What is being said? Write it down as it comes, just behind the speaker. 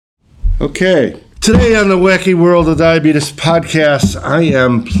Okay. Today on the Wacky World of Diabetes podcast, I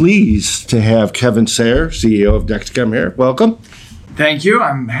am pleased to have Kevin Sayre, CEO of Dexcom here. Welcome. Thank you.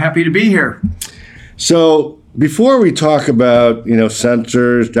 I'm happy to be here. So before we talk about,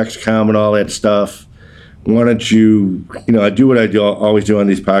 sensors, Dexcom and all that stuff, why don't you, I do what I always do on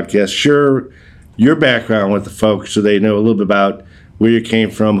these podcasts. Share your background with the folks so they know a little bit about where you came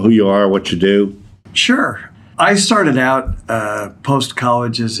from, who you are, what you do. Sure. I started out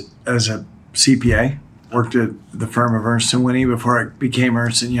post-college as a CPA, worked at the firm of Ernst & Whinney before I became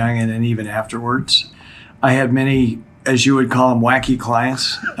Ernst & Young, and then even afterwards. I had many, as you would call them, wacky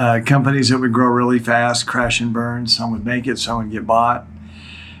clients, companies that would grow really fast, crash and burn. Some would make it, some would get bought.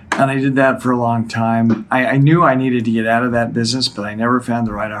 And I did that for a long time. I knew I needed to get out of that business, but I never found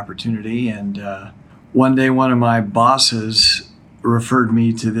the right opportunity. And one day, one of my bosses referred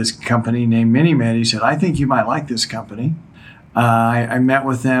me to this company named MiniMed. He said, I think you might like this company. I met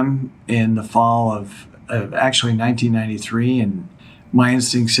with them in the fall of actually 1993, and my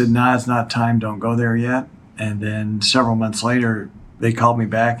instinct said, nah, it's not time, don't go there yet. And then several months later, they called me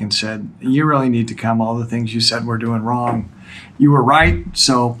back and said, you really need to come. All the things you said we're doing wrong, you were right,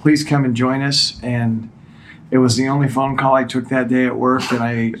 so please come and join us. And it was the only phone call I took that day at work, and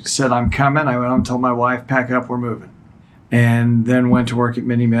I said, I'm coming. I went home and told my wife, pack up, we're moving. And then went to work at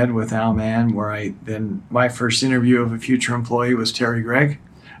MiniMed with Al Mann, where my first interview of a future employee was Terry Gregg.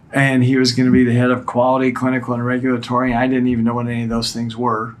 And he was going to be the head of quality, clinical, and regulatory. I didn't even know what any of those things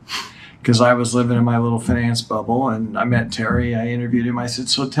were because I was living in my little finance bubble. And I met Terry, I interviewed him. I said,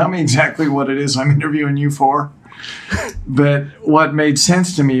 so tell me exactly what it is I'm interviewing you for. But what made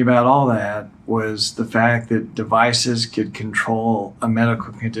sense to me about all that was the fact that devices could control a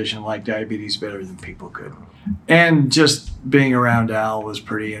medical condition like diabetes better than people could. And just being around Al was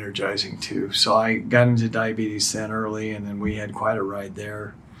pretty energizing too. So I got into diabetes then early, and then we had quite a ride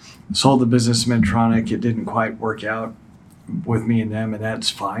there. Sold the business to Medtronic. It didn't quite work out with me and them, and that's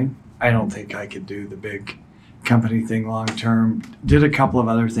fine. I don't think I could do the big company thing long term. Did a couple of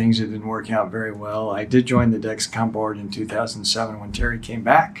other things that didn't work out very well. I did join the Dexcom board in 2007 when Terry came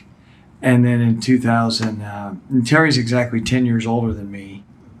back. And then in 2000, and Terry's exactly 10 years older than me.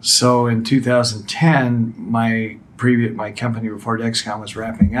 So in 2010, my company before Dexcom was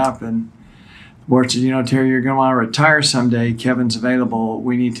wrapping up, and the board said, Terry, you're going to want to retire someday. Kevin's available.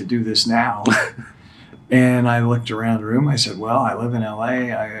 We need to do this now. And I looked around the room. I said, well, I live in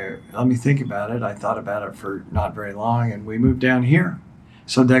LA. Let me think about it. I thought about it for not very long, and we moved down here.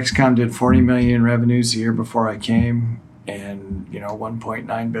 So Dexcom did $40 million in revenues the year before I came, and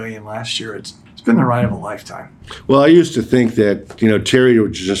 $1.9 billion last year. It's been the ride of a lifetime. Well, I used to think that, Terry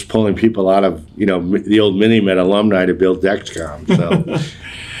was just pulling people out of, the old MiniMed alumni to build Dexcom.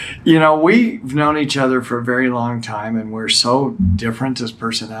 So, we've known each other for a very long time, and we're so different as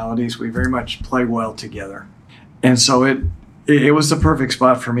personalities. We very much play well together. And so it was the perfect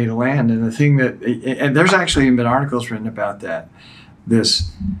spot for me to land. And the thing and there's actually even been articles written about that.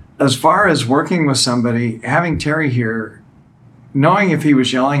 As far as working with somebody, having Terry here, knowing if he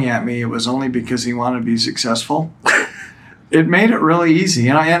was yelling at me, it was only because he wanted to be successful. It made it really easy.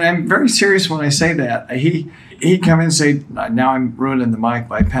 And I'm very serious when I say that. He'd come in and say, now I'm ruining the mic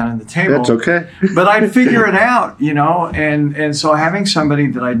by pounding the table. That's okay. But I'd figure it out, and so having somebody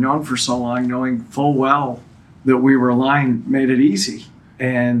that I'd known for so long, knowing full well that we were aligned, made it easy.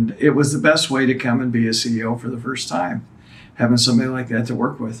 And it was the best way to come and be a CEO for the first time, having somebody like that to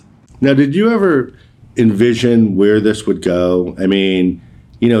work with. Now, did you ever envision where this would go?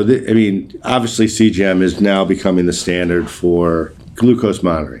 Obviously CGM is now becoming the standard for glucose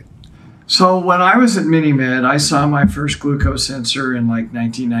monitoring. So when I was at MiniMed, I saw my first glucose sensor in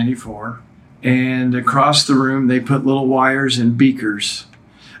 1994. And across the room, they put little wires in beakers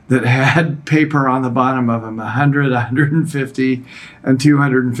that had paper on the bottom of them, 100, 150, and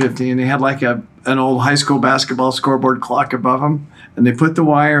 250. And they had an old high school basketball scoreboard clock above them. And they put the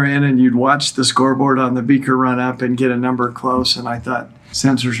wire in, and you'd watch the scoreboard on the beaker run up and get a number close. And I thought,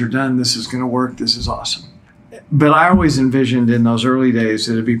 sensors are done. This is going to work. This is awesome. But I always envisioned in those early days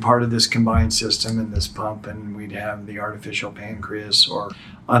that it'd be part of this combined system and this pump, and we'd have the artificial pancreas or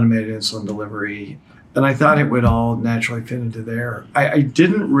automated insulin delivery. And I thought it would all naturally fit into there. I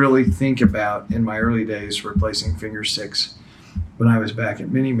didn't really think about, in my early days, replacing finger sticks when I was back at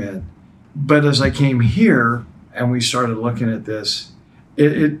MiniMed. But as I came here and we started looking at this,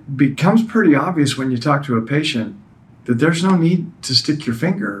 it becomes pretty obvious when you talk to a patient that there's no need to stick your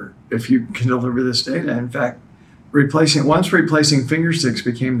finger if you can deliver this data. In fact, replacing finger sticks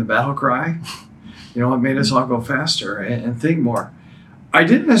became the battle cry. It made us all go faster and think more. I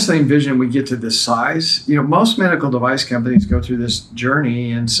didn't necessarily envision we get to this size. Most medical device companies go through this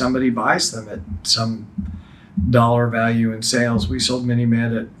journey and somebody buys them at some dollar value in sales. We sold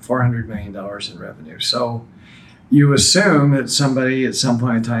MiniMed at $400 million in revenue. So you assume that somebody at some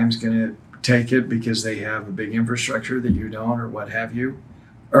point in time is going to take it because they have a big infrastructure that you don't, or what have you.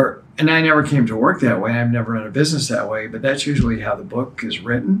 And I never came to work that way. I've never run a business that way, but that's usually how the book is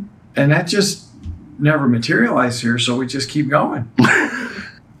written. And that just never materialized here, so we just keep going.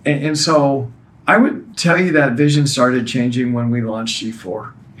 and so I would tell you that vision started changing when we launched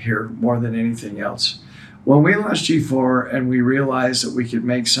G4 here more than anything else. When we launched G4 and we realized that we could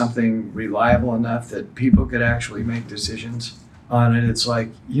make something reliable enough that people could actually make decisions on it, it's like,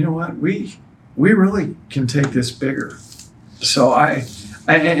 you know what, we really can take this bigger. So I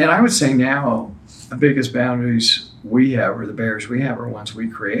would say now the biggest boundaries we have, or the barriers we have, are ones we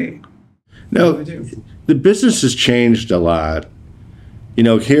create. No, the business has changed a lot.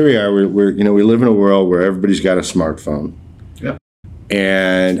 Here we are. We live in a world where everybody's got a smartphone. Yep.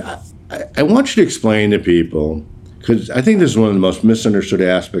 And I want you to explain to people, because I think this is one of the most misunderstood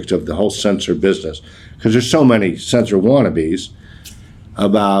aspects of the whole sensor business, because there's so many sensor wannabes,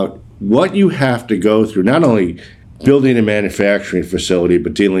 about what you have to go through, not only building a manufacturing facility,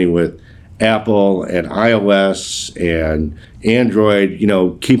 but dealing with Apple and iOS and Android,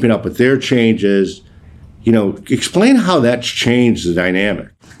 keeping up with their changes. Explain how that's changed the dynamic.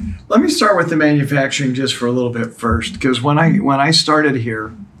 Let me start with the manufacturing just for a little bit first, because when I started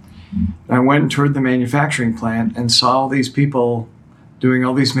here, I went and toured the manufacturing plant and saw all these people doing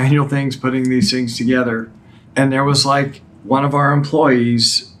all these manual things, putting these things together. And there was like one of our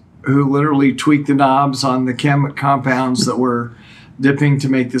employees who literally tweaked the knobs on the compounds that were dipping to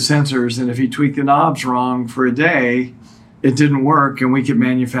make the sensors. And if he tweaked the knobs wrong for a day, it didn't work. And we could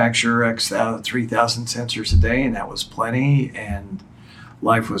manufacture 3,000 sensors a day, and that was plenty. And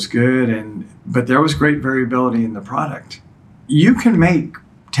life was good. But there was great variability in the product. You can make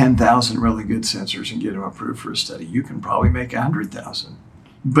 10,000 really good sensors and get them approved for a study. You can probably make 100,000.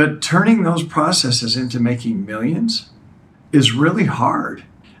 But turning those processes into making millions is really hard.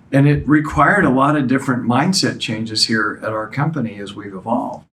 And it required a lot of different mindset changes here at our company as we've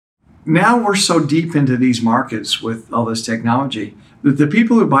evolved. Now we're so deep into these markets with all this technology that the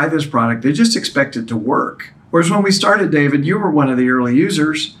people who buy this product, they just expect it to work. Whereas when we started, David, you were one of the early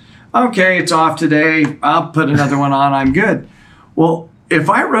users. Okay, it's off today. I'll put another one on. I'm good. Well, if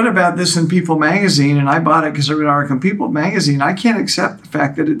I read about this in People magazine and I bought it because I read an article in People magazine, I can't accept the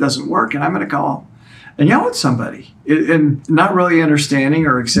fact that it doesn't work, and I'm going to call and yell at somebody and not really understanding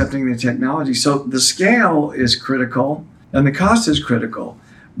or accepting the technology. So the scale is critical and the cost is critical.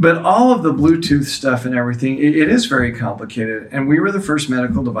 But all of the Bluetooth stuff and everything, it is very complicated. And we were the first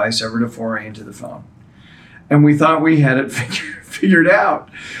medical device ever to foray into the phone. And we thought we had it figured out.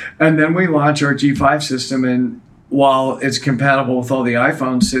 And then we launched our G5 system, and while it's compatible with all the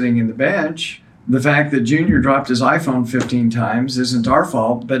iPhones sitting in the bench, the fact that Junior dropped his iPhone 15 times isn't our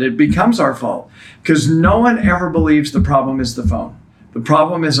fault, but it becomes our fault because no one ever believes the problem is the phone. The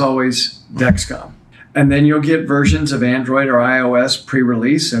problem is always Dexcom. And then you'll get versions of Android or iOS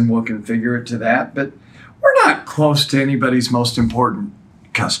pre-release, and we'll configure it to that. But we're not close to anybody's most important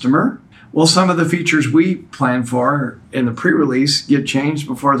customer. Well, some of the features we plan for in the pre-release get changed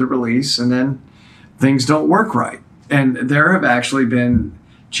before the release, and then things don't work right. And there have actually been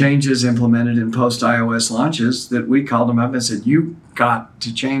changes implemented in post-iOS launches that we called them up and said, you got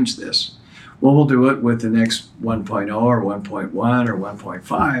to change this. Well, we'll do it with the next 1.0 or 1.1 or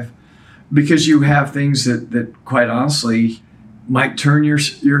 1.5 because you have things that quite honestly might turn your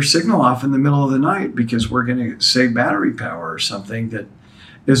signal off in the middle of the night because we're going to save battery power or something that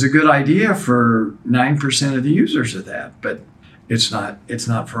is a good idea for 9% of the users of that, but it's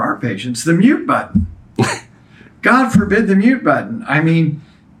not for our patients. The mute button. God forbid the mute button. I mean,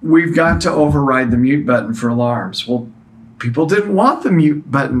 we've got to override the mute button for alarms. Well, people didn't want the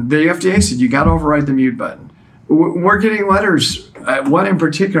mute button. The FDA said, you got to override the mute button. We're getting letters. One in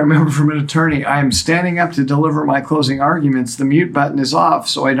particular, I remember from an attorney, I'm standing up to deliver my closing arguments. The mute button is off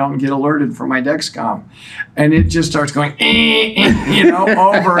so I don't get alerted for my Dexcom. And it just starts going,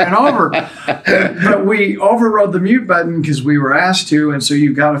 over and over. But we overrode the mute button because we were asked to. And so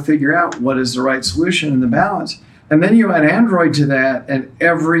you've got to figure out what is the right solution and the balance. And then you add Android to that, and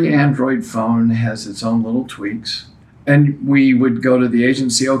every Android phone has its own little tweaks. And we would go to the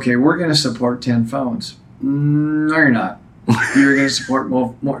agency, okay, we're going to support 10 phones. No, you're not. You're going to support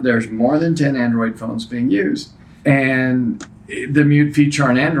more. There's more than 10 Android phones being used. And the mute feature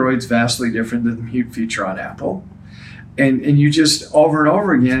on Android is vastly different than the mute feature on Apple. And you just, over and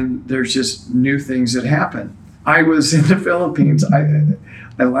over again, there's just new things that happen. I was in the Philippines.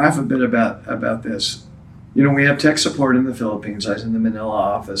 I laugh a bit about this. You know, we have tech support in the Philippines. I was in the Manila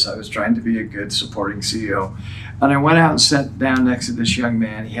office. I was trying to be a good supporting CEO. And I went out and sat down next to this young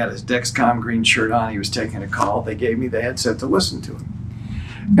man. He had his Dexcom green shirt on. He was taking a call. They gave me the headset to listen to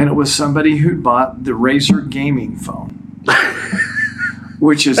him. And it was somebody who'd bought the Razer gaming phone,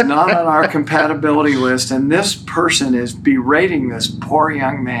 which is not on our compatibility list. And this person is berating this poor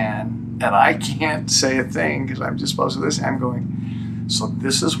young man. And I can't say a thing because I'm just supposed to listen. I'm going, so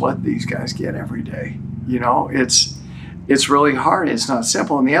this is what these guys get every day. You know, it's really hard. It's not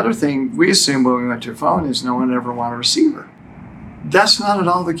simple. And the other thing we assume when we went to a phone is no one ever want a receiver. That's not at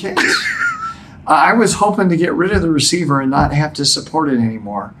all the case. I was hoping to get rid of the receiver and not have to support it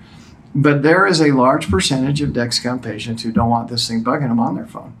anymore. But there is a large percentage of Dexcom patients who don't want this thing bugging them on their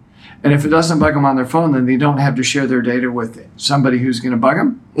phone. And if it doesn't bug them on their phone, then they don't have to share their data with somebody who's going to bug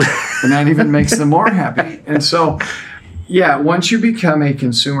them. And that even makes them more happy. And so, yeah, once you become a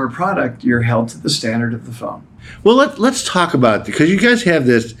consumer product, you're held to the standard of the phone. Well, let's talk about it, because you guys have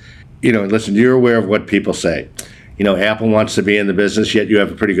this, you know, listen, you're aware of what people say. You know, Apple wants to be in the business, yet you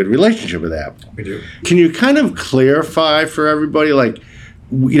have a pretty good relationship with Apple. We do. Can you kind of clarify for everybody, like,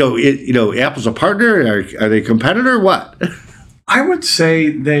 Apple's a partner? Are they a competitor? What? I would say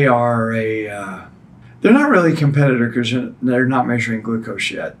they are they're not really a competitor because they're not measuring glucose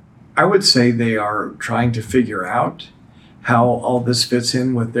yet. I would say they are trying to figure out how all this fits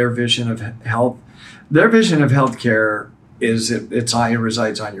in with their vision of health. Their vision of healthcare is it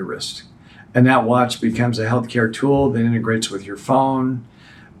resides on your wrist. And that watch becomes a healthcare tool that integrates with your phone,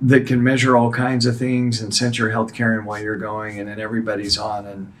 that can measure all kinds of things and sense your healthcare and where you're going. And then everybody's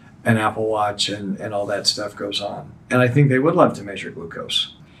on an Apple Watch and all that stuff goes on. And I think they would love to measure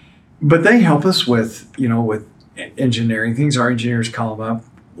glucose. But they help us with engineering things. Our engineers call them up.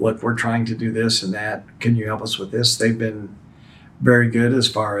 Look, we're trying to do this and that. Can you help us with this? They've been very good as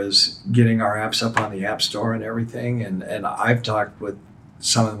far as getting our apps up on the App Store and everything. And I've talked with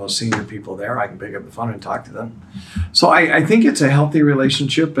some of the most senior people there. I can pick up the phone and talk to them. So I think it's a healthy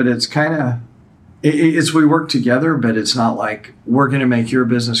relationship, but it's kind of, it's we work together, but it's not like we're going to make your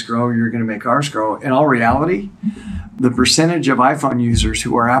business grow, you're going to make ours grow. In all reality, the percentage of iPhone users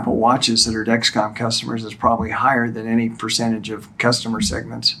who are Apple Watches that are Dexcom customers is probably higher than any percentage of customer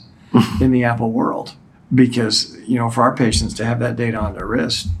segments in the Apple world. Because, you know, for our patients to have that data on their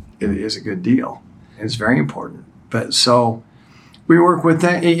wrist is a good deal. It's very important. But so we work with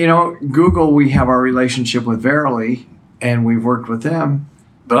them. You know, Google, we have our relationship with Verily, and we've worked with them.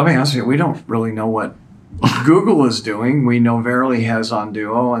 But I'll be honest with you, we don't really know what Google is doing. We know Verily has on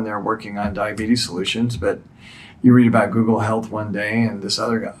Duo, and they're working on diabetes solutions. But you read about Google Health one day, and this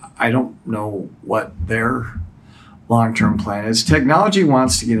other guy, I don't know what their long-term plan is. Technology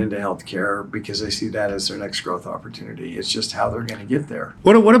wants to get into healthcare because they see that as their next growth opportunity. It's just how they're going to get there.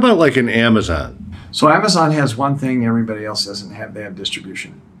 What about like an Amazon? So Amazon has one thing everybody else doesn't have. They have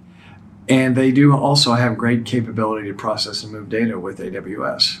distribution. And they do also have great capability to process and move data with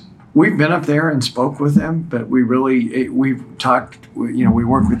AWS. We've been up there and spoke with them, but we've talked, you know, we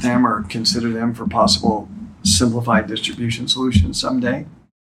work with them or consider them for possible simplified distribution solutions someday.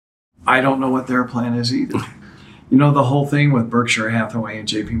 I don't know what their plan is either. You know, the whole thing with Berkshire Hathaway and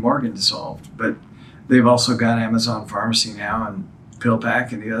JP Morgan dissolved, but they've also got Amazon Pharmacy now and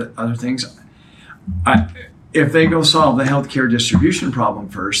PillPack and the other things. If they go solve the healthcare distribution problem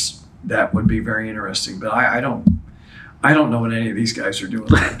first, that would be very interesting. But I don't know what any of these guys are doing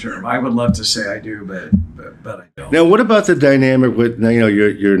long term. I would love to say I do, but I don't. Now, what about the dynamic with, you know,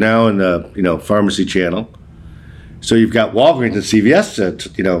 you're now in the, you know, pharmacy channel, so you've got Walgreens and CVS to,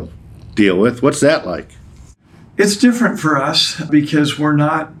 you know, deal with. What's that like? It's different for us because we're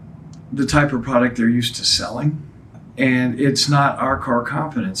not the type of product they're used to selling, and it's not our core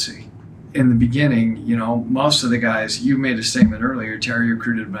competency. In the beginning, you know, most of the guys, you made a statement earlier, Terry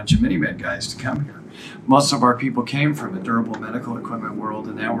recruited a bunch of MiniMed guys to come here. Most of our people came from the durable medical equipment world,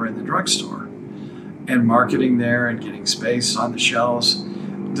 and now we're in the drugstore and marketing there and getting space on the shelves,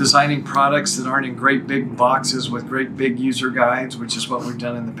 designing products that aren't in great big boxes with great big user guides, which is what we've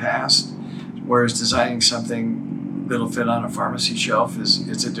done in the past. Whereas designing something that'll fit on a pharmacy shelf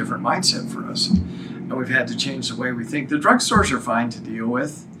it's a different mindset for us. And we've had to change the way we think. The drugstores are fine to deal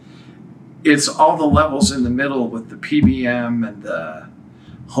with. It's all the levels in the middle with the PBM and the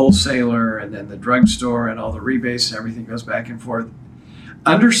wholesaler and then the drugstore and all the rebates and everything goes back and forth.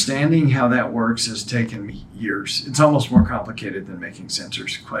 Understanding how that works has taken me years. It's almost more complicated than making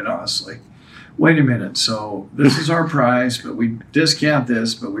sensors, quite honestly. Wait a minute, so this is our price, but we discount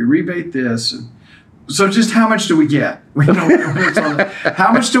this, but we rebate this. So just how much do we get?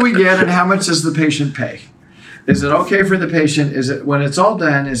 How much do we get and how much does the patient pay? Is it okay for the patient? Is it, when it's all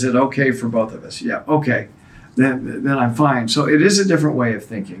done, is it okay for both of us? Yeah, okay. Then I'm fine. So it is a different way of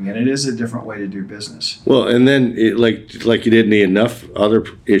thinking, and it is a different way to do business. Well, and then like you didn't need enough other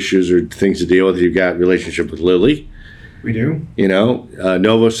issues or things to deal with. You've got relationship with Lilly. We do.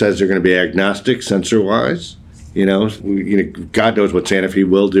 Novo says they're going to be agnostic sensor-wise. God knows what Sanofi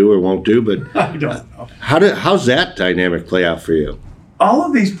will do or won't do, but I don't know. How's that dynamic play out for you? All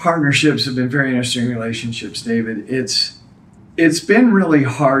of these partnerships have been very interesting relationships, David. It's been really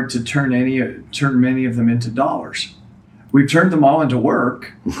hard to turn many of them into dollars. We've turned them all into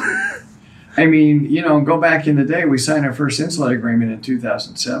work. I mean, go back in the day, we signed our first insulin agreement in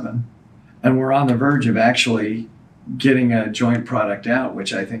 2007, and we're on the verge of actually getting a joint product out,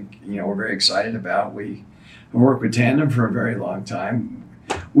 which I think, we're very excited about. We have worked with Tandem for a very long time.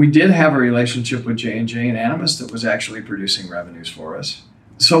 We did have a relationship with J&J and Animas that was actually producing revenues for us.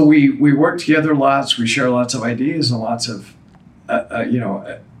 So we work together lots. We share lots of ideas and lots of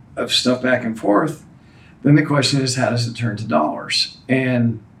stuff back and forth. Then the question is, how does it turn to dollars?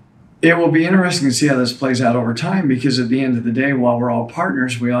 And it will be interesting to see how this plays out over time, because at the end of the day, while we're all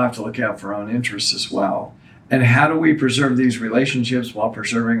partners, we all have to look out for our own interests as well. And how do we preserve these relationships while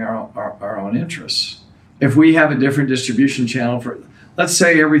preserving our own interests? If we have a different distribution channel for, let's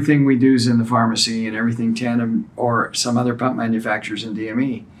say everything we do is in the pharmacy and everything Tandem or some other pump manufacturers in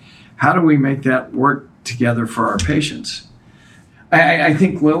DME, how do we make that work together for our patients? I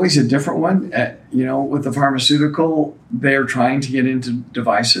think Lilly's a different one. With the pharmaceutical, they're trying to get into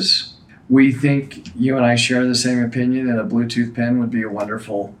devices. We think you and I share the same opinion that a Bluetooth pen would be a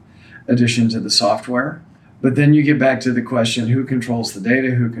wonderful addition to the software. But then you get back to the question, who controls the data?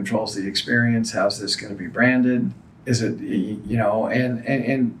 Who controls the experience? How's this going to be branded? Is it,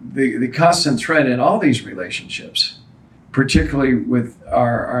 and the constant thread in all these relationships, particularly with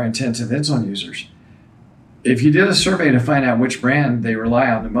our intensive insulin users. If you did a survey to find out which brand they rely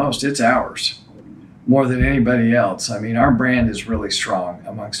on the most, it's ours, more than anybody else. I mean, our brand is really strong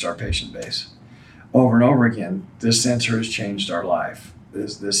amongst our patient base. Over and over again, this sensor has changed our life.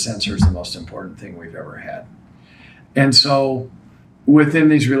 This sensor is the most important thing we've ever had. And so within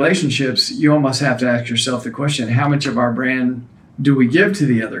these relationships, you almost have to ask yourself the question, how much of our brand do we give to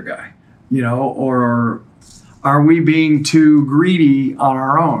the other guy? Or are we being too greedy on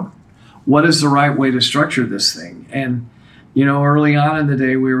our own? What is the right way to structure this thing? And, early on in the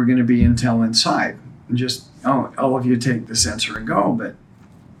day, we were going to be Intel Inside. And just, all of you take the sensor and go. But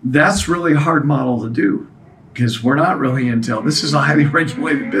that's really a hard model to do, because we're not really Intel. This is a highly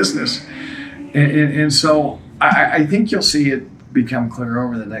regulated business. And so I think you'll see it become clear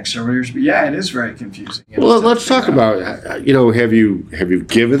over the next several years. But yeah, it is very confusing. Well, let's talk about, have you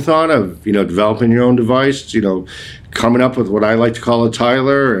given thought of, developing your own device, coming up with what I like to call a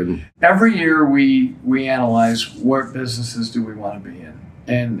Tyler? And every year we analyze what businesses do we want to be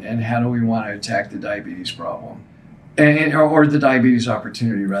in, and how do we want to attack the diabetes problem, or the diabetes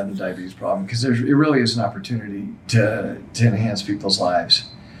opportunity rather than the diabetes problem, because it really is an opportunity to enhance people's lives.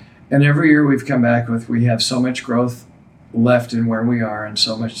 And every year we've come back with, we have so much growth left in where we are and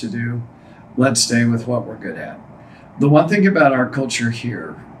so much to do. Let's stay with what we're good at. The one thing about our culture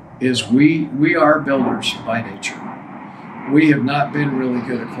here is we are builders by nature. We have not been really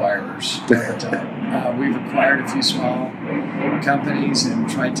good acquirers all the time. We've acquired a few small companies and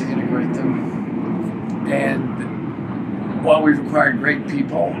tried to integrate them. And while we've acquired great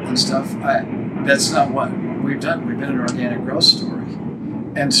people and stuff, that's not what we've done. We've been an organic growth story.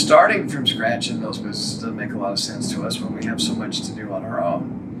 And starting from scratch in those businesses doesn't make a lot of sense to us when we have so much to do on our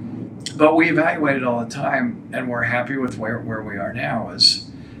own. But we evaluate it all the time, and we're happy with where we are now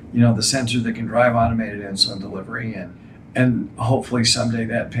as, the sensor that can drive automated insulin delivery, and hopefully someday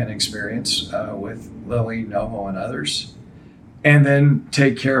that pen experience with Lilly, Novo, and others, and then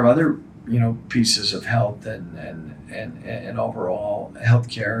take care of other, pieces of health and overall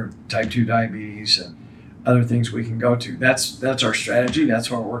healthcare, type 2 diabetes, and other things we can go to. That's our strategy.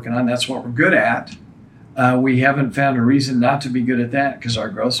 That's what we're working on. That's what we're good at. We haven't found a reason not to be good at that, because our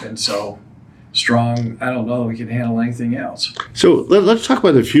growth's been so strong. I don't know that we can handle anything else. So let's talk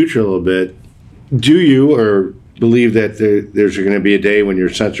about the future a little bit. Do you or believe that there's going to be a day when your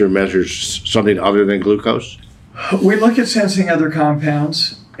sensor measures something other than glucose? We look at sensing other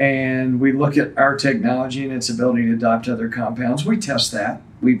compounds, and we look at our technology and its ability to adopt other compounds. We test that.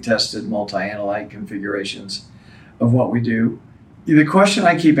 We've tested multi-analyte configurations of what we do. The question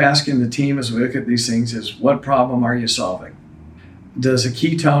I keep asking the team as we look at these things is, what problem are you solving? Does a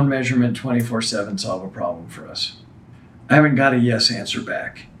ketone measurement 24/7 solve a problem for us? I haven't got a yes answer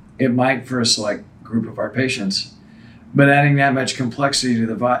back. It might for a select group of our patients, But adding that much complexity to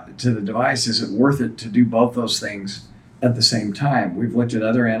the device, is it worth it to do both those things at the same time? We've looked at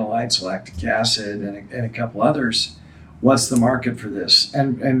other analytes, lactic acid and a couple others. What's the market for this?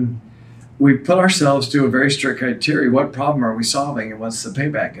 And we put ourselves to a very strict criteria. What problem are we solving and what's the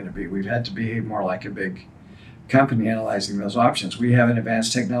payback going to be? We've had to behave more like a big company analyzing those options. We have an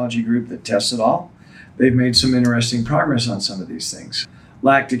advanced technology group that tests it all. They've made some interesting progress on some of these things.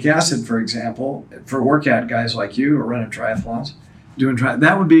 Lactic acid, for example, for workout guys like you who are running triathlons,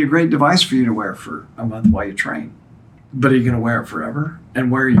 that would be a great device for you to wear for a month while you train. But are you going to wear it forever?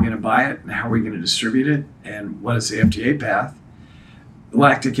 And where are you going to buy it? And how are we going to distribute it? And what is the FDA path?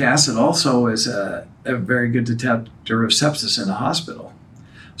 Lactic acid also is a very good detector of sepsis in a hospital.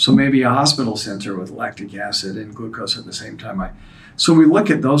 So maybe a hospital center with lactic acid and glucose at the same time. So we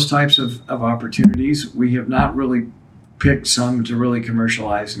look at those types of opportunities. We have not really picked some to really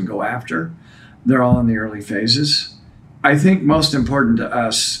commercialize and go after. They're all in the early phases. I think most important to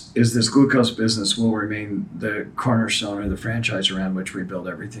us is this glucose business will remain the cornerstone or the franchise around which we build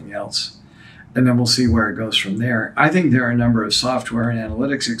everything else. And then we'll see where it goes from there. I think there are a number of software and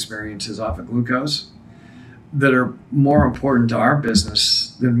analytics experiences off of glucose that are more important to our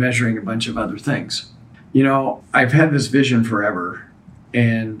business than measuring a bunch of other things. You know, I've had this vision forever,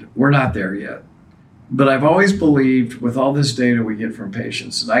 and we're not there yet. But I've always believed, with all this data we get from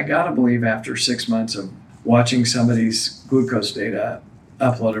patients, that I gotta believe after 6 months of watching somebody's glucose data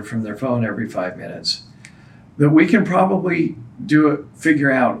uploaded from their phone every 5 minutes, that we can probably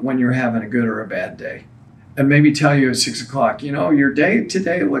figure out when you're having a good or a bad day. And maybe tell you at 6 o'clock, you know, your day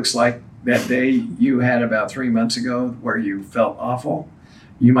today looks like that day you had about 3 months ago where you felt awful.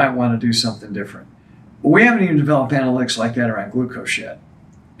 You might want to do something different. We haven't even developed analytics like that around glucose yet.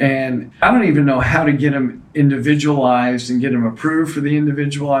 And I don't even know how to get them individualized and get them approved for the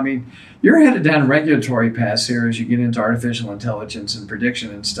individual. I mean, you're headed down regulatory paths here as you get into artificial intelligence and prediction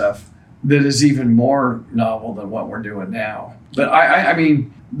and stuff that is even more novel than what we're doing now. But I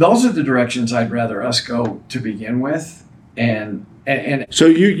mean, those are the directions I'd rather us go to begin with. And so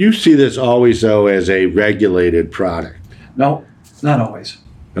you see this always, though, as a regulated product? No, not always.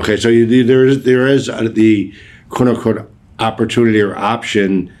 Okay, so there is the quote-unquote opportunity or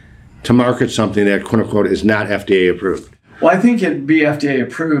option to market something that quote-unquote is not FDA approved. Well, I think it'd be FDA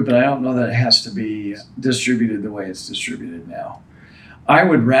approved, but I don't know that it has to be distributed the way it's distributed now. I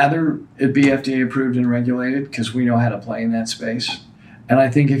would rather it be FDA approved and regulated because we know how to play in that space. And I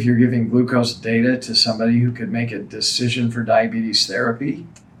think if you're giving glucose data to somebody who could make a decision for diabetes therapy,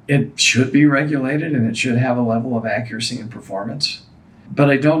 it should be regulated and it should have a level of accuracy and performance. But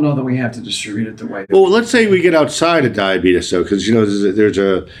I don't know that we have to distribute it the way. Well, let's say we get outside of diabetes, though, because there's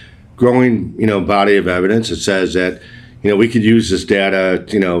a growing body of evidence that says that we could use this data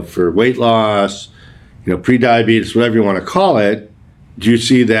for weight loss, pre-diabetes, whatever you want to call it. Do you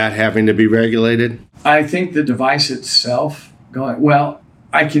see that having to be regulated? I think the device itself well,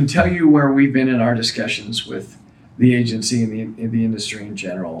 I can tell you where we've been in our discussions with the agency and the industry in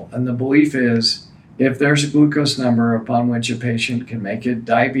general. And the belief is if there's a glucose number upon which a patient can make a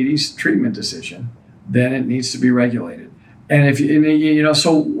diabetes treatment decision, then it needs to be regulated. And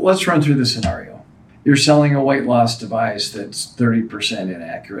so let's run through the scenario. You're selling a weight loss device that's 30%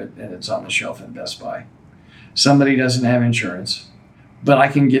 inaccurate and it's on the shelf in Best Buy. Somebody doesn't have insurance, but I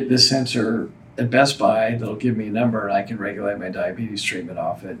can get this sensor at Best Buy that'll give me a number and I can regulate my diabetes treatment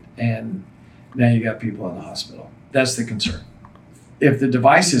off it. And now you got people in the hospital. That's the concern. If the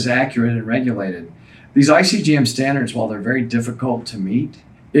device is accurate and regulated, these ICGM standards, while they're very difficult to meet,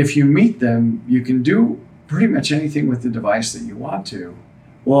 if you meet them, you can do pretty much anything with the device that you want to.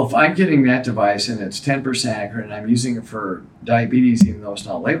 Well, if I'm getting that device and it's 10% accurate and I'm using it for diabetes, even though it's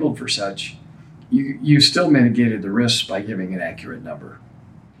not labeled for such, you still mitigated the risks by giving an accurate number.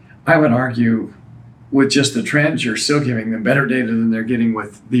 I would argue with just the trends, you're still giving them better data than they're getting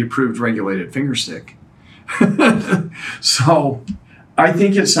with the approved regulated finger stick. So I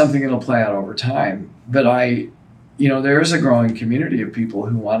think it's something that'll play out over time. But there is a growing community of people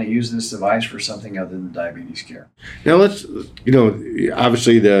who want to use this device for something other than diabetes care. Now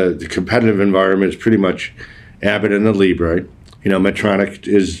obviously the competitive environment is pretty much Abbott and the Libre. Medtronic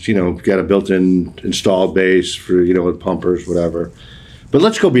is, got a built-in installed base for, with pumpers, whatever. But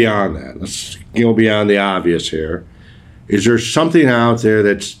let's go beyond that. Let's go beyond the obvious here. Is there something out there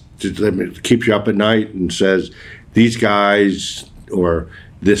that keeps you up at night and says these guys or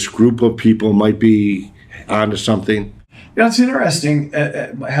this group of people might be onto something? It's interesting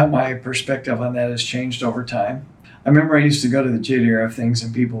how my perspective on that has changed over time. I remember I used to go to the JDRF things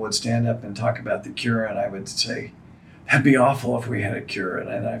and people would stand up and talk about the cure and I would say, that'd be awful if we had a cure.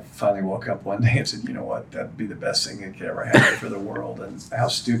 And I finally woke up one day and said, you know what, that'd be the best thing that could ever happen for the world. And how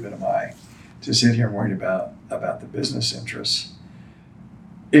stupid am I to sit here and worry about the business interests?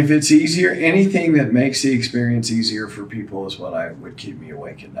 If it's easier, anything that makes the experience easier for people is what I would keep me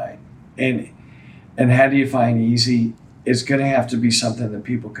awake at night. And how do you find easy? It's going to have to be something that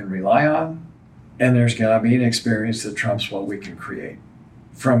people can rely on, and there's got to be an experience that trumps what we can create.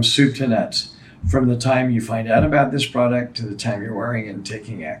 From soup to nuts, from the time you find out about this product to the time you're wearing it and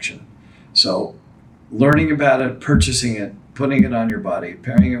taking action. So learning about it, purchasing it, putting it on your body,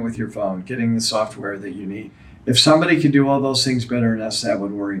 pairing it with your phone, getting the software that you need. If somebody could do all those things better than us, that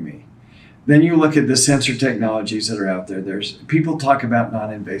would worry me. Then you look at the sensor technologies that are out there. There's people talk about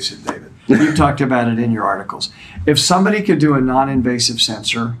non-invasive, David. You've talked about it in your articles. If somebody could do a non-invasive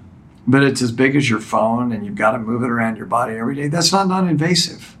sensor, but it's as big as your phone and you've got to move it around your body every day, that's not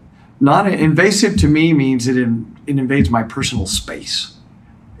non-invasive. Non-invasive to me means it invades my personal space.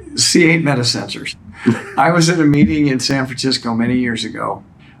 C8 metasensors. I was at a meeting in San Francisco many years ago.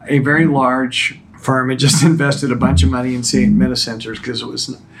 A very large firm had just invested a bunch of money in C8 metasensors because it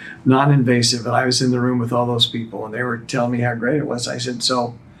was non-invasive. And I was in the room with all those people and they were telling me how great it was. I said,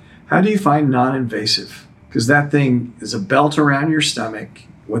 so how do you find non-invasive? Because that thing is a belt around your stomach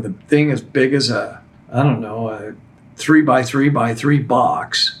with a thing as big as a 3x3x3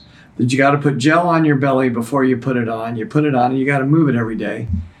 box that you got to put gel on your belly before you put it on. You put it on and you got to move it every day.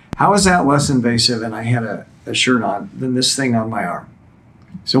 How is that less invasive? And I had a shirt on than this thing on my arm.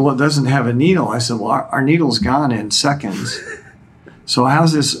 So, well, it doesn't have a needle. I said, well, our needle's gone in seconds. So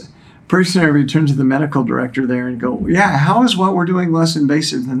how's this? Person I turn to the medical director there and go, yeah, how is what we're doing less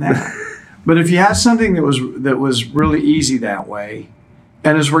invasive than that? But if you had something that was really easy that way,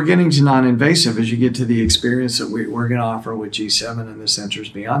 and as we're getting to non-invasive, as you get to the experience that we're going to offer with G7 and the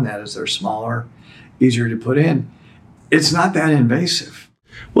sensors beyond that, as they're smaller, easier to put in, it's not that invasive.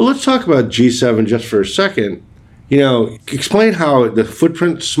 Well, let's talk about G7 just for a second. Explain how the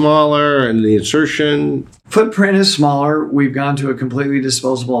footprint's smaller and the insertion. Footprint is smaller. We've gone to a completely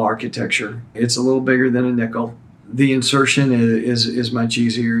disposable architecture. It's a little bigger than a nickel. The insertion is much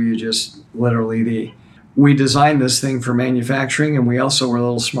easier. You just literally we designed this thing for manufacturing, and we also were a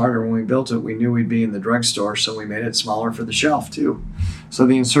little smarter when we built it. We knew we'd be in the drugstore, so we made it smaller for the shelf too. So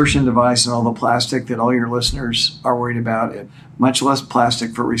the insertion device and all the plastic that all your listeners are worried about, much less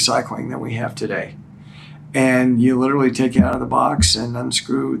plastic for recycling than we have today. And you literally take it out of the box and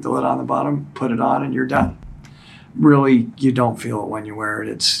unscrew the lid on the bottom, put it on, and you're done. Really, you don't feel it when you wear it.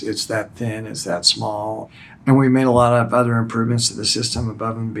 It's that thin, it's that small. And we made a lot of other improvements to the system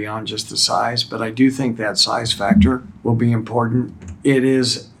above and beyond just the size. But I do think that size factor will be important. It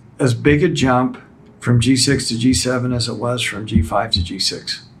is as big a jump from G6 to G7 as it was from G5 to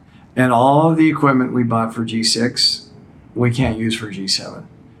G6. And all of the equipment we bought for G6, we can't use for G7.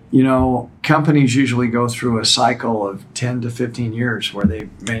 Companies usually go through a cycle of 10 to 15 years where they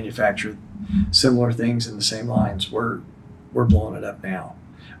manufacture similar things in the same lines. We're blowing it up now.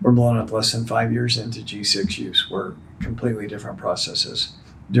 We're blowing up less than 5 years into G6 use. We're completely different processes,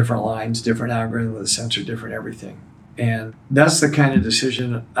 different lines, different algorithm with the sensor, different everything. And that's the kind of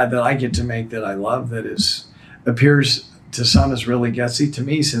decision that I get to make that I love, that appears to some as really gutsy. To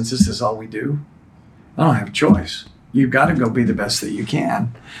me, since this is all we do, I don't have a choice. You've got to go be the best that you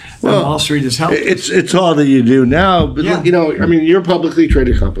can. Well, Wall Street has helped. It's all that you do now. But, yeah. You're a publicly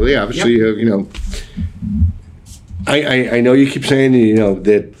traded company. Obviously, yep. I know you keep saying,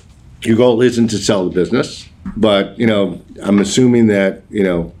 that your goal isn't to sell the business. But, I'm assuming that,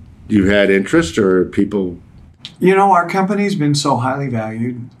 you've had interest or people. Our company's been so highly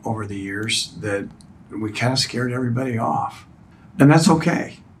valued over the years that we kind of scared everybody off. And that's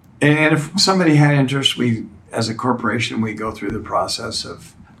okay. And if somebody had interest, as a corporation, we go through the process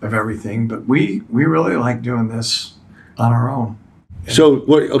of everything, but we really like doing this on our own. So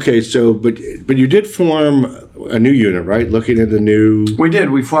what? Okay, but you did form a new unit, right? Looking at the new. We did.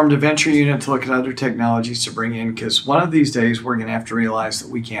 We formed a venture unit to look at other technologies to bring in, because one of these days we're going to have to realize that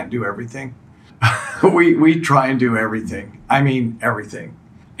we can't do everything. we try and do everything. I mean everything.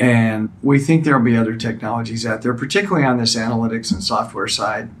 And we think there'll be other technologies out there, particularly on this analytics and software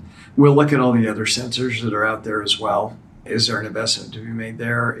side. We'll look at all the other sensors that are out there as well. Is there an investment to be made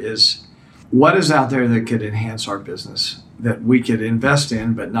there? What is out there that could enhance our business, that we could invest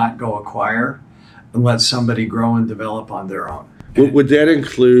in but not go acquire and let somebody grow and develop on their own? Would that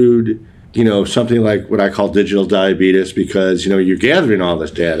include, something like what I call digital diabetes? Because, you're gathering all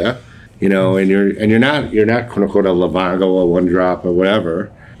this data, and you're not quote unquote a Livongo or One Drop or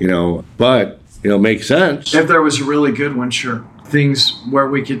whatever, but makes sense. If there was a really good one, sure. Things where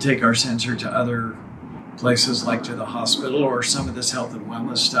we could take our sensor to other places like to the hospital or some of this health and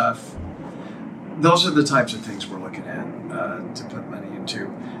wellness stuff. Those are the types of things we're looking at to put money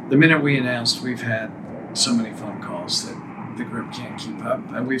into. The minute we announced, we've had so many phone calls that the group can't keep up,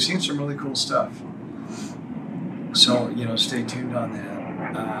 and we've seen some really cool stuff. So, stay tuned on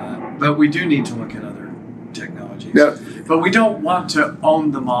that. But we do need to look at other technologies. Yeah. But we don't want to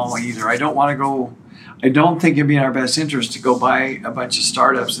own them all either. I don't think it'd be in our best interest to go buy a bunch of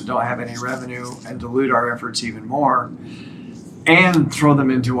startups that don't have any revenue and dilute our efforts even more and throw them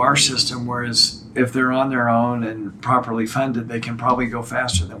into our system, whereas if they're on their own and properly funded, they can probably go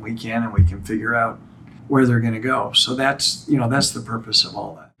faster than we can, and we can figure out where they're going to go. So that's the purpose of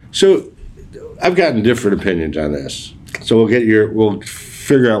all that. So I've gotten different opinions on this. So we'll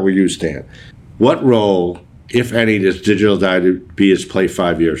figure out where you stand. What role, if any, does digital diabetes play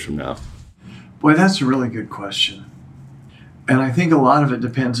 5 years from now? Boy, that's a really good question. And I think a lot of it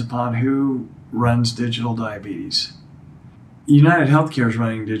depends upon who runs digital diabetes. United Healthcare is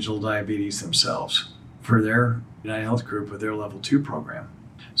running digital diabetes themselves for their United Health Group with their level 2 program.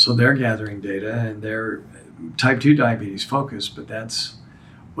 So they're gathering data, and they're type 2 diabetes focused, but that's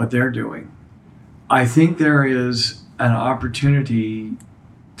what they're doing. I think there is an opportunity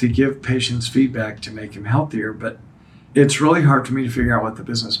to give patients feedback to make them healthier, but it's really hard for me to figure out what the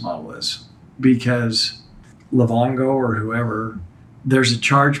business model is, because Livongo or whoever, there's a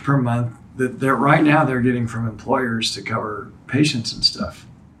charge per month that right now they're getting from employers to cover patients and stuff.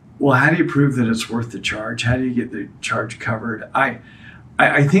 Well, how do you prove that it's worth the charge? How do you get the charge covered? I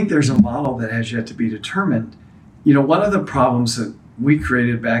think there's a model that has yet to be determined. One of the problems that we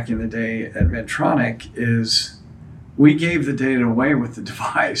created back in the day at Medtronic is we gave the data away with the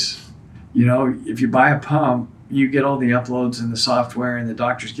device. If you buy a pump, you get all the uploads and the software, and the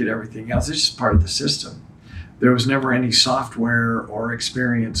doctors get everything else. It's just part of the system. There was never any software or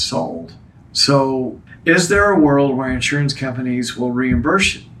experience sold. So is there a world where insurance companies will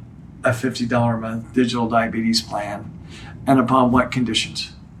reimburse a $50 a month digital diabetes plan, and upon what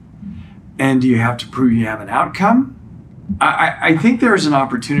conditions? And do you have to prove you have an outcome? I think there's an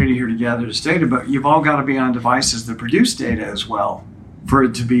opportunity here to gather this data, but you've all got to be on devices that produce data as well for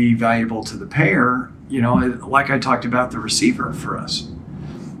it to be valuable to the payer. Like I talked about the receiver for us.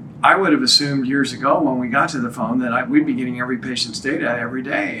 I would have assumed years ago when we got to the phone that we'd be getting every patient's data every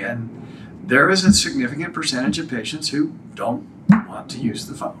day. And there is a significant percentage of patients who don't want to use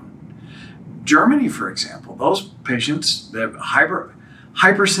the phone. Germany, for example, those patients that are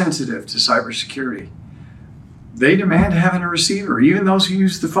hypersensitive to cybersecurity, they demand having a receiver. Even those who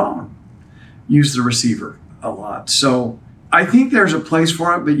use the phone use the receiver a lot. So I think there's a place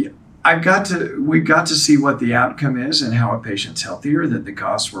for it, but we've got to see what the outcome is and how a patient's healthier, that the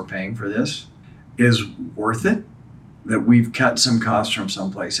costs we're paying for this is worth it, that we've cut some costs from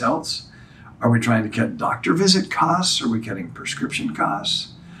someplace else. Are we trying to cut doctor visit costs? Are we cutting prescription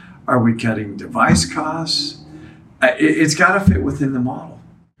costs? Are we cutting device costs? It's got to fit within the model.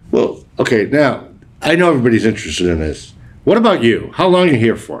 Well, okay, now, I know everybody's interested in this. What about you? How long are you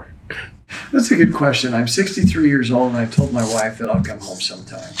here for? That's a good question. I'm 63 years old, and I've told my wife that I'll come home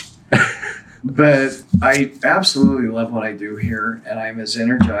sometime. But I absolutely love what I do here, and I'm as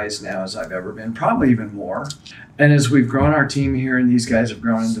energized now as I've ever been, probably even more. And as we've grown our team here and these guys have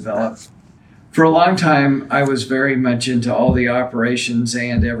grown and developed, for a long time, I was very much into all the operations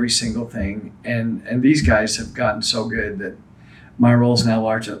and every single thing. And these guys have gotten so good that my role is now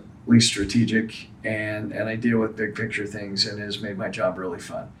largely strategic, and I deal with big picture things, and it has made my job really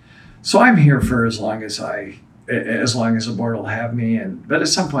fun. So I'm here for as long as the board will have me. But at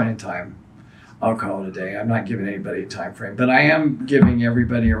some point in time, I'll call it a day. I'm not giving anybody a time frame, but I am giving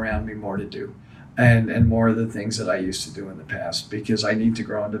everybody around me more to do. And more of the things that I used to do in the past, because I need to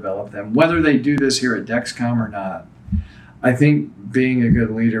grow and develop them. Whether they do this here at Dexcom or not, I think being a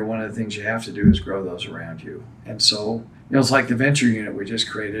good leader, one of the things you have to do is grow those around you. And so, it's like the venture unit we just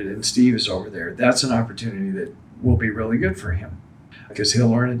created, and Steve is over there. That's an opportunity that will be really good for him, because he'll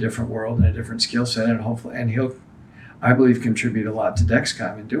learn a different world and a different skill set, and he'll, I believe, contribute a lot to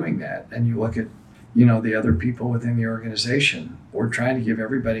Dexcom in doing that. And you look at, the other people within the organization. We're trying to give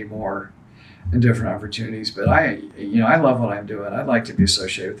everybody more and different opportunities. But I love what I'm doing. I'd like to be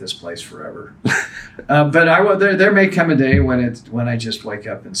associated with this place forever. But there may come a day when I just wake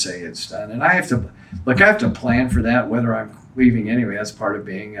up and say it's done. And I have to plan for that, whether I'm leaving anyway. That's part of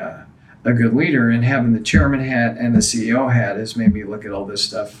being a good leader, and having the chairman hat and the CEO hat has made me look at all this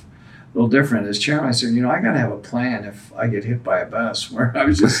stuff a little different. As chairman, I said, I got to have a plan if I get hit by a bus. Where I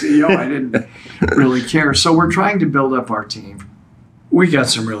was just CEO, I didn't really care. So we're trying to build up our team. We got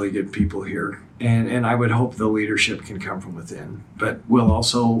some really good people here, and I would hope the leadership can come from within. But we'll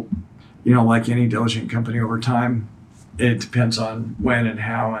also, like any diligent company over time, it depends on when and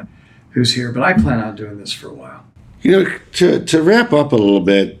how and who's here. But I plan on doing this for a while. To wrap up a little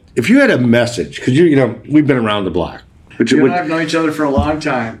bit, if you had a message, because we've been around the block. You and I have known each other for a long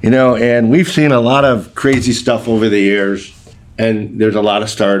time. And we've seen a lot of crazy stuff over the years. And there's a lot of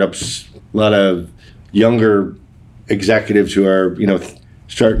startups, a lot of younger executives who are,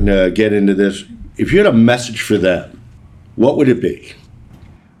 starting to get into this. If you had a message for them, what would it be?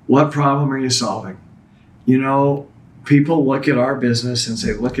 What problem are you solving? People look at our business and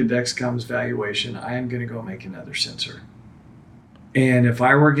say, look at Dexcom's valuation. I am going to go make another sensor. And if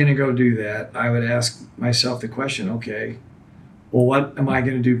I were going to go do that, I would ask myself the question, okay, well, what am I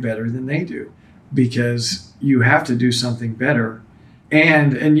going to do better than they do? Because you have to do something better.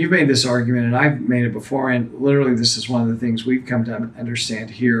 And you've made this argument, and I've made it before, and literally this is one of the things we've come to understand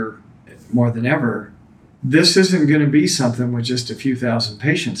here more than ever. This isn't going to be something with just a few thousand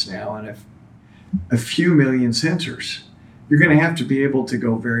patients now and a few million sensors. You're going to have to be able to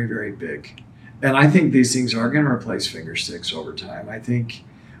go very, very big. And I think these things are going to replace finger sticks over time. I think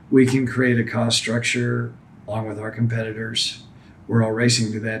we can create a cost structure along with our competitors. We're all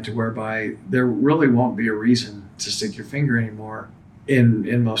racing to that, to whereby there really won't be a reason to stick your finger anymore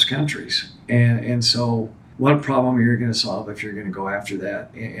in most countries. And so what problem are you going to solve if you're going to go after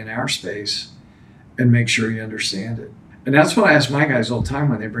that in our space and make sure you understand it? And that's what I ask my guys all the time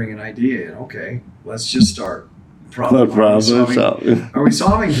when they bring an idea in. Okay, let's just start. Are we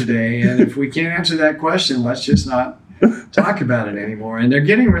solving today? And if we can't answer that question, let's just not talk about it anymore. And they're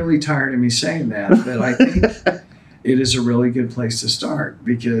getting really tired of me saying that, but I think it is a really good place to start,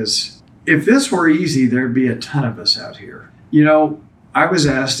 because if this were easy, there'd be a ton of us out here. I was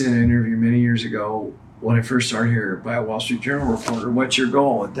asked in an interview many years ago when I first started here by a Wall Street Journal reporter, what's your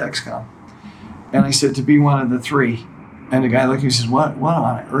goal at Dexcom? And I said, to be one of the three. And the guy looked at me and says, what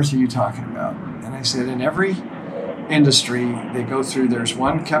on earth are you talking about? And I said, in every industry they go through, there's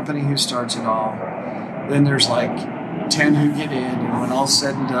one company who starts it all, then there's like 10 who get in, and when all's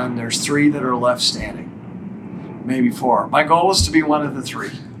said and done, there's 3 that are left standing, maybe 4. My goal was to be one of the 3.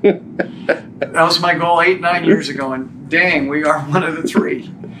 That was my goal 8-9 years ago, and dang, we are one of the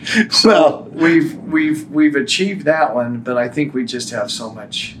 3. So we've achieved that one, but I think we just have so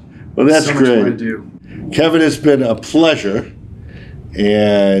much. Well, that's so great. Much more to do. Kevin, it's been a pleasure.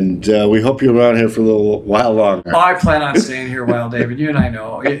 And we hope you're around here for a little while longer. Oh, I plan on staying here a while, David. You and I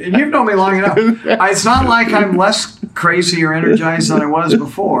know. And you've known me long enough. It's not like I'm less crazy or energized than I was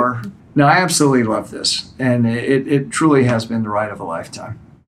before. No, I absolutely love this. And it truly has been the ride of a lifetime.